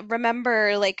 I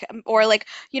remember like, or like,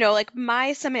 like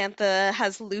my Samantha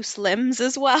has loose limbs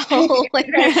as well. Like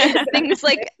things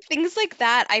like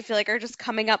that, I feel like are just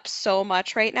coming up so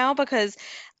much right now because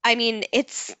I mean,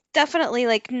 it's definitely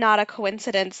like not a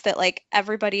coincidence that like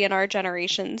everybody in our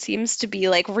generation seems to be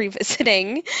like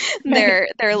revisiting their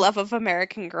love of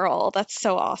American Girl. That's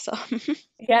so awesome.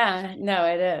 Yeah, no,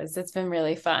 it is. It's been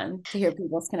really fun to hear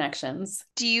people's connections.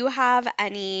 Do you have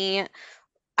any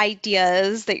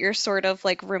ideas that you're sort of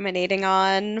like ruminating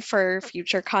on for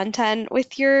future content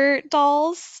with your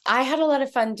dolls? I had a lot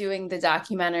of fun doing the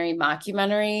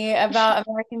mockumentary about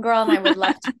American Girl, and I would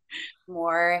love to do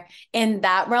more in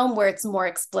that realm where it's more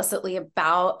explicitly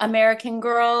about American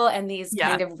Girl and these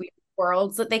kind of weird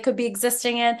worlds that they could be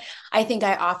existing in. I think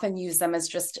I often use them as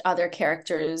just other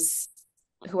characters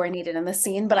who are needed in the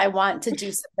scene, but I want to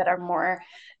do some that are more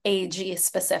AG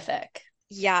specific.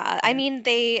 Yeah, I mean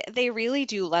they really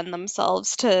do lend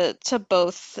themselves to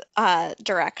both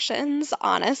directions,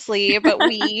 honestly, but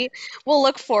we will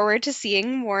look forward to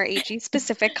seeing more AG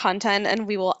specific content and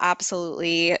we will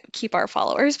absolutely keep our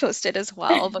followers posted as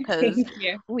well because Thank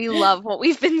you. we love what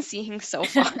we've been seeing so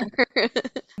far.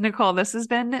 Nicole, this has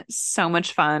been so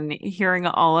much fun hearing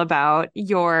all about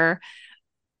your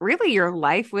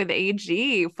life with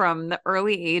AG from the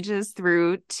early ages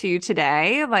through to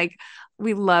today. Like,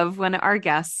 we love when our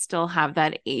guests still have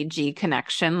that AG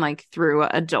connection, like through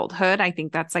adulthood. I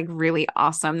think that's like really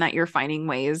awesome that you're finding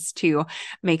ways to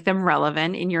make them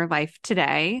relevant in your life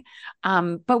today.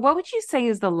 But what would you say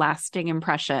is the lasting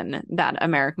impression that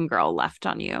American Girl left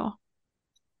on you?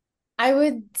 I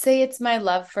would say it's my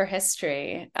love for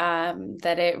history,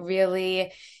 that it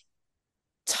really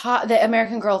the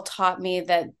American Girl taught me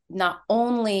that not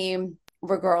only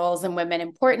were girls and women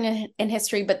important in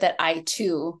history, but that I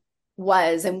too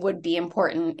was and would be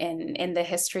important in the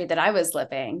history that I was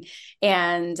living.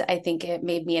 And I think it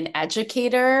made me an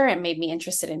educator and made me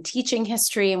interested in teaching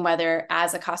history, and whether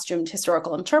as a costumed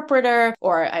historical interpreter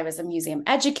or I was a museum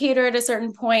educator at a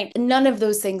certain point, none of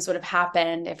those things would have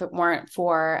happened if it weren't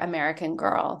for American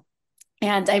Girl.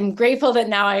 And I'm grateful that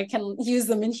now I can use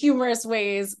them in humorous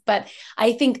ways. But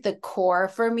I think the core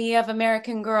for me of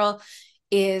American Girl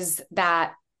is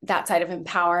that side of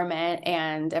empowerment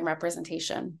and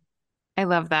representation. I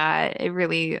love that. It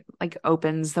really like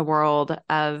opens the world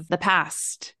of the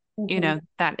past,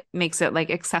 that makes it like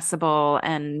accessible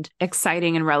and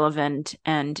exciting and relevant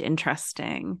and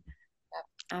interesting.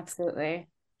 Absolutely.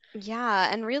 Yeah,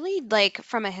 and really, like,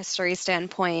 from a history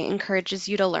standpoint, encourages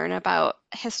you to learn about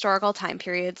historical time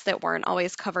periods that weren't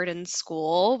always covered in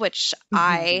school, which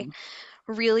I Mhm.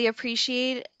 really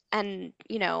appreciate. And,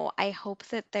 I hope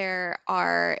that there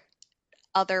are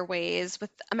other ways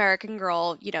with American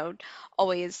Girl,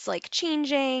 always like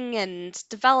changing and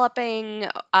developing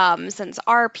since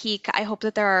our peak. I hope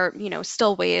that there are,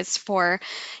 still ways for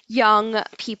young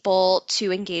people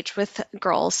to engage with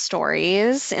girls'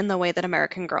 stories in the way that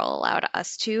American Girl allowed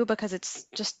us to, because it's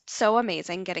just so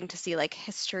amazing getting to see like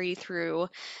history through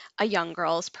a young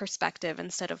girl's perspective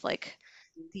instead of like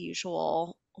the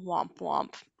usual womp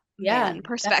womp Yeah, man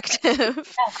definitely.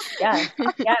 perspective. Yes,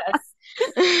 yes,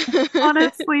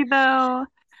 Honestly, though,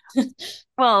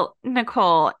 well,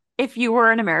 Nicole, if you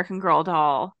were an American Girl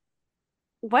doll,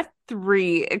 what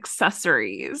three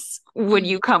accessories would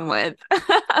you yes. come with?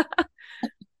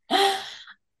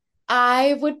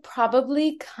 I would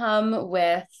probably come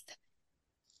with,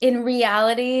 in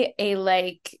reality,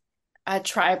 a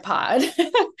tripod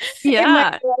in my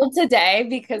Yeah. world today,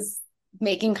 because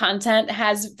making content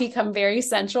has become very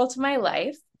central to my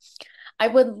life. I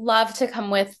would love to come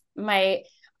with my,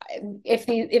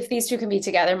 if these two can be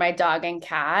together, my dog and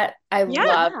cat. I Yeah.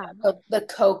 love Yeah. the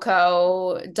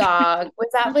Coco dog. Was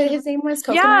that what his name was?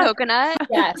 Yeah. Coconut? Coconut.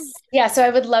 Yes. Yeah. So I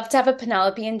would love to have a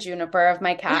Penelope and Juniper of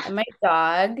my cat and my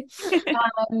dog.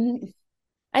 Um,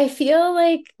 I feel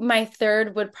like my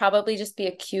third would probably just be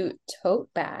a cute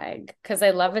tote bag, because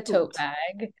I love a tote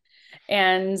bag.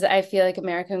 And I feel like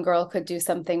American Girl could do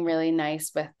something really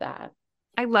nice with that.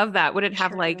 I love that. Would it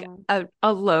have like True.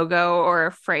 a logo or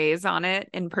a phrase on it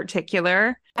in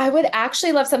particular? I would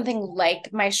actually love something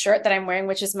like my shirt that I'm wearing,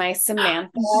 which is my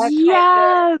Samantha kind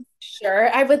of Yes.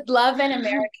 shirt. I would love an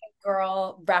American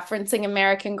Girl referencing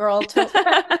American Girl tote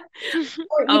bag,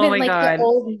 or Oh even my like the God.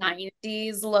 old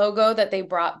 90s logo that they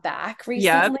brought back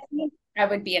Yep. recently. I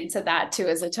would be into that too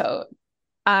as a tote.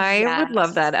 I would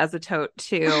love Yes. that as a tote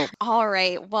too. All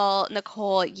right. Well,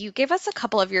 Nicole, you gave us a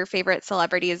couple of your favorite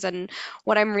celebrities, and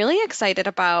what I'm really excited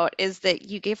about is that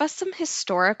you gave us some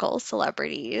historical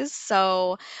celebrities.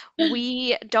 So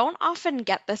we don't often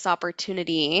get this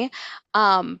opportunity,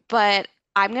 but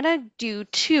I'm gonna do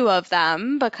two of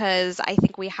them because I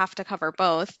think we have to cover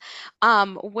both.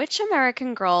 Which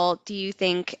American Girl do you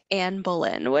think Anne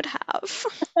Boleyn would have?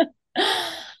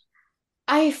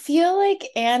 I feel like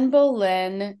Anne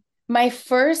Boleyn, my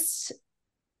first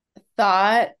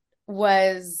thought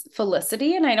was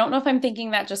Felicity. And I don't know if I'm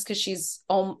thinking that just because she's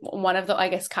one of the, I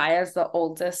guess Kaya's the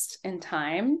oldest in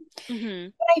time.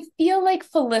 Hmm. But I feel like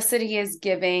Felicity is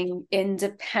giving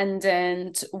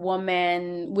independent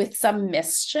woman with some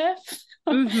mischief.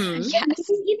 Hmm. And maybe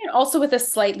Yes. even also with a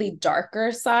slightly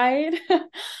darker side. uh,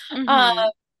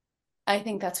 Hmm. I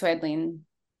think that's who I'd lean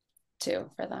to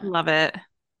for that. Love it.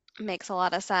 Makes a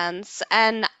lot of sense.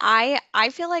 And I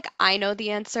feel like I know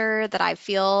the answer that I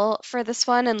feel for this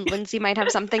one, and Lindsay might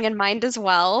have something in mind as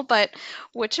well, but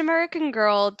which American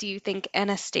Girl do you think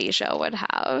Anastasia would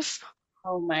have?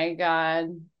 Oh my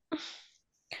God.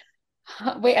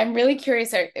 Wait, I'm really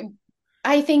curious.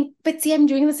 I think, but see, I'm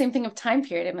doing the same thing of time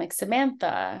period. I'm like,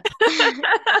 Samantha.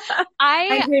 I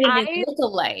Time period and they I look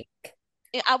alike.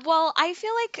 well, I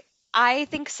feel like I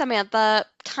think Samantha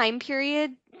time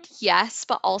period, yes,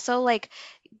 but also like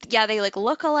yeah, they like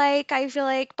look alike, I feel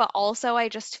like, but also I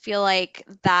just feel like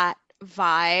that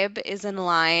vibe is in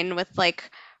line with like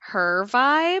her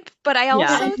vibe, but I Yeah,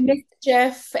 Yeah. also like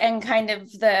mischief and kind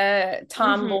of the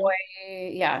tomboy.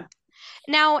 mhm. Yeah,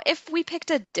 Now, if we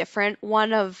picked a different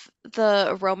one of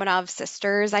the Romanov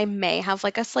sisters, I may have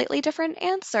like a slightly different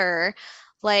answer.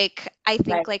 Like, I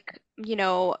right. think like,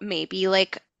 maybe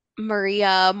like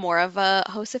Maria, more of a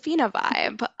Josefina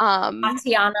vibe.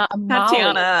 Tatiana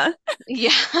Amalia. Tatiana.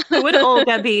 Yeah. Who would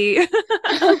Olga be?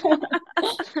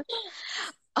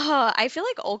 I feel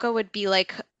like Olga would be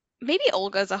like maybe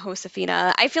Olga's a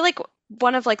Josefina. I feel like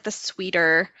one of like the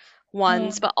sweeter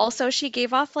ones, Mm. but also she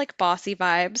gave off like bossy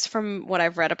vibes from what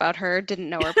I've read about her. Didn't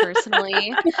know her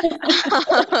personally.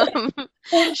 Um,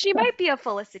 she might be a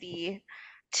Felicity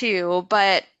too,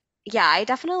 but yeah, I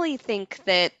definitely think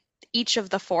that each of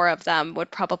the four of them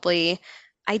would probably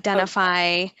Okay.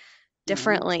 identify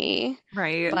Mm. differently,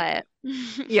 Right. but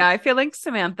Yeah, I feel like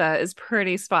Samantha is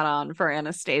pretty spot on for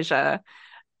Anastasia.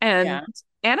 And Yeah.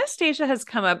 Anastasia has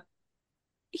come up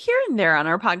here and there on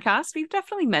our podcast. We've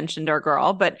definitely mentioned our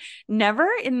girl, but never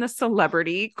in the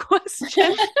celebrity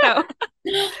question. So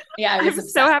Yeah, I was I'm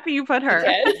so obsessed happy you put as a her.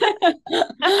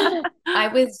 kid. I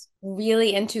was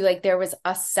really into, like, there was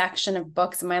a section of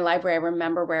books in my library. I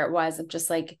remember where it was, of just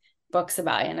like books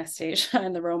about Anastasia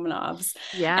and the Romanovs.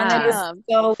 Yeah. And I was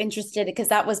so interested because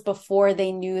that was before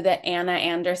they knew that Anna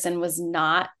Anderson was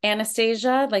not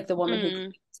Anastasia, like the woman who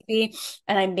claimed to be.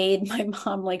 And I made my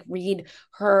mom like read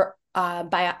her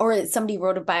or somebody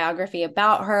wrote a biography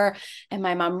about her, and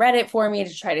my mom read it for me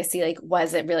to try to see like,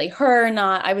 was it really her or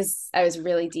not? I was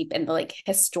really deep in the like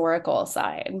historical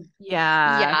side.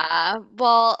 Yeah.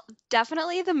 Well,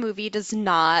 definitely the movie does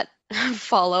not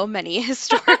follow many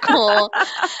historical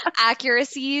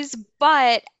accuracies,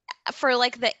 but for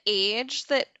like the age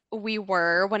that we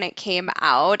were when it came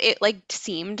out, it like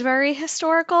seemed very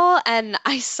historical. And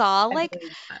I saw like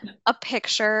a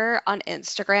picture on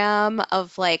Instagram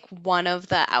of like one of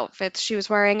the outfits she was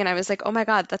wearing, and I was like, oh my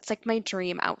God, that's like my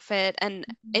dream outfit. And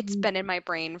it's been in my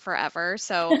brain forever.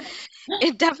 So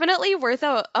it's definitely worth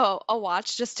a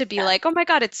watch just to be like, oh my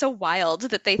God, it's so wild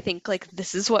that they think like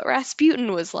this is what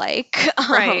Rasputin was like.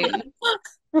 Right.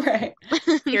 Right.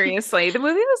 Seriously, the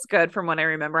movie was good from what I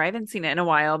remember. I haven't seen it in a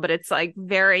while, but it's like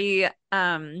very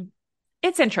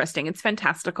it's interesting. It's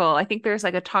fantastical. I think there's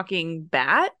like a talking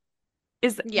bat.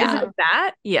 Is it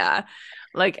that? Yeah.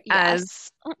 Like as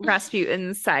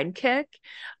Rasputin's sidekick.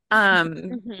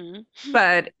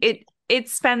 But it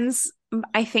spends,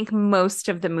 I think, most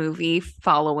of the movie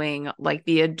following like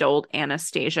the adult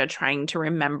Anastasia trying to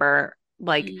remember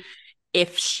like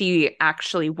if she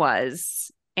actually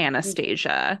was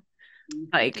Anastasia.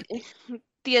 Like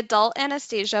the adult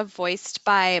Anastasia voiced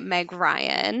by Meg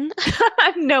Ryan.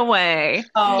 No way.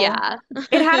 Oh. Yeah.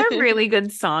 It had a really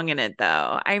good song in it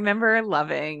though. I remember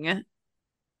loving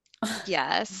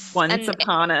Once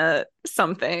Upon a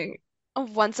something.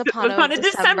 Once Upon a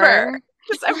December.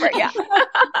 December, yeah.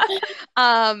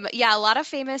 Yeah, a lot of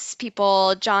famous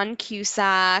people, John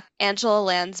Cusack, Angela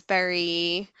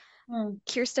Lansbury,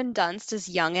 Kirsten Dunst is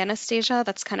young Anastasia.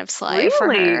 That's kind of sly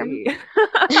for her.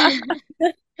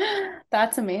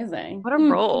 That's amazing. What a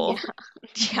role.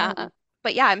 Yeah.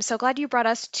 But yeah, I'm so glad you brought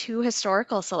us two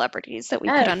historical celebrities that we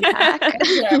could unpack.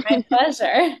 My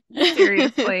pleasure.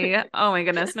 Seriously. Oh my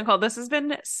goodness, Nicole, this has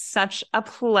been such a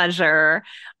pleasure.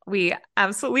 We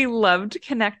absolutely loved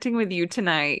connecting with you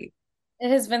tonight. It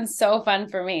has been so fun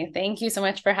for me. Thank you so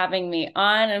much for having me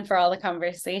on and for all the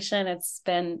conversation. It's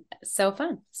been so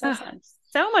fun. So fun.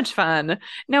 So much fun.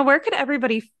 Now, where could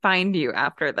everybody find you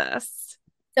after this?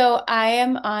 So I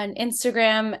am on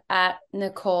Instagram at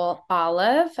Nicole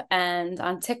Olive and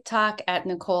on TikTok at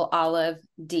Nicole Olive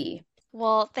D.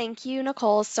 Well, thank you,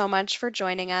 Nicole, so much for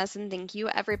joining us. And thank you,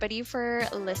 everybody, for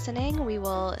listening. We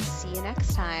will see you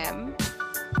next time.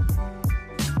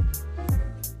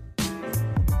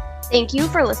 Thank you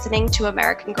for listening to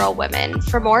American Girl Women.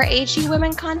 For more AG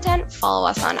Women content, follow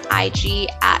us on IG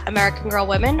at American Girl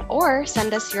Women or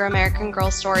send us your American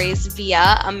Girl stories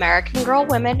via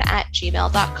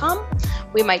americangirlwomen@gmail.com.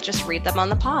 We might just read them on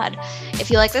the pod.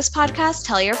 If you like this podcast,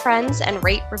 tell your friends and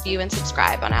rate, review, and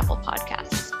subscribe on Apple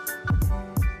Podcasts.